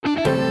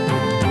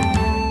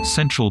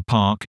Central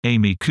Park,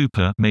 Amy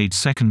Cooper made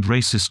second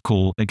racist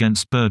call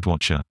against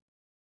birdwatcher.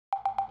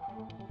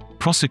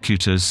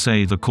 Prosecutors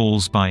say the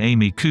calls by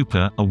Amy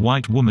Cooper, a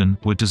white woman,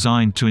 were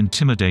designed to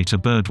intimidate a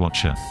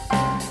birdwatcher.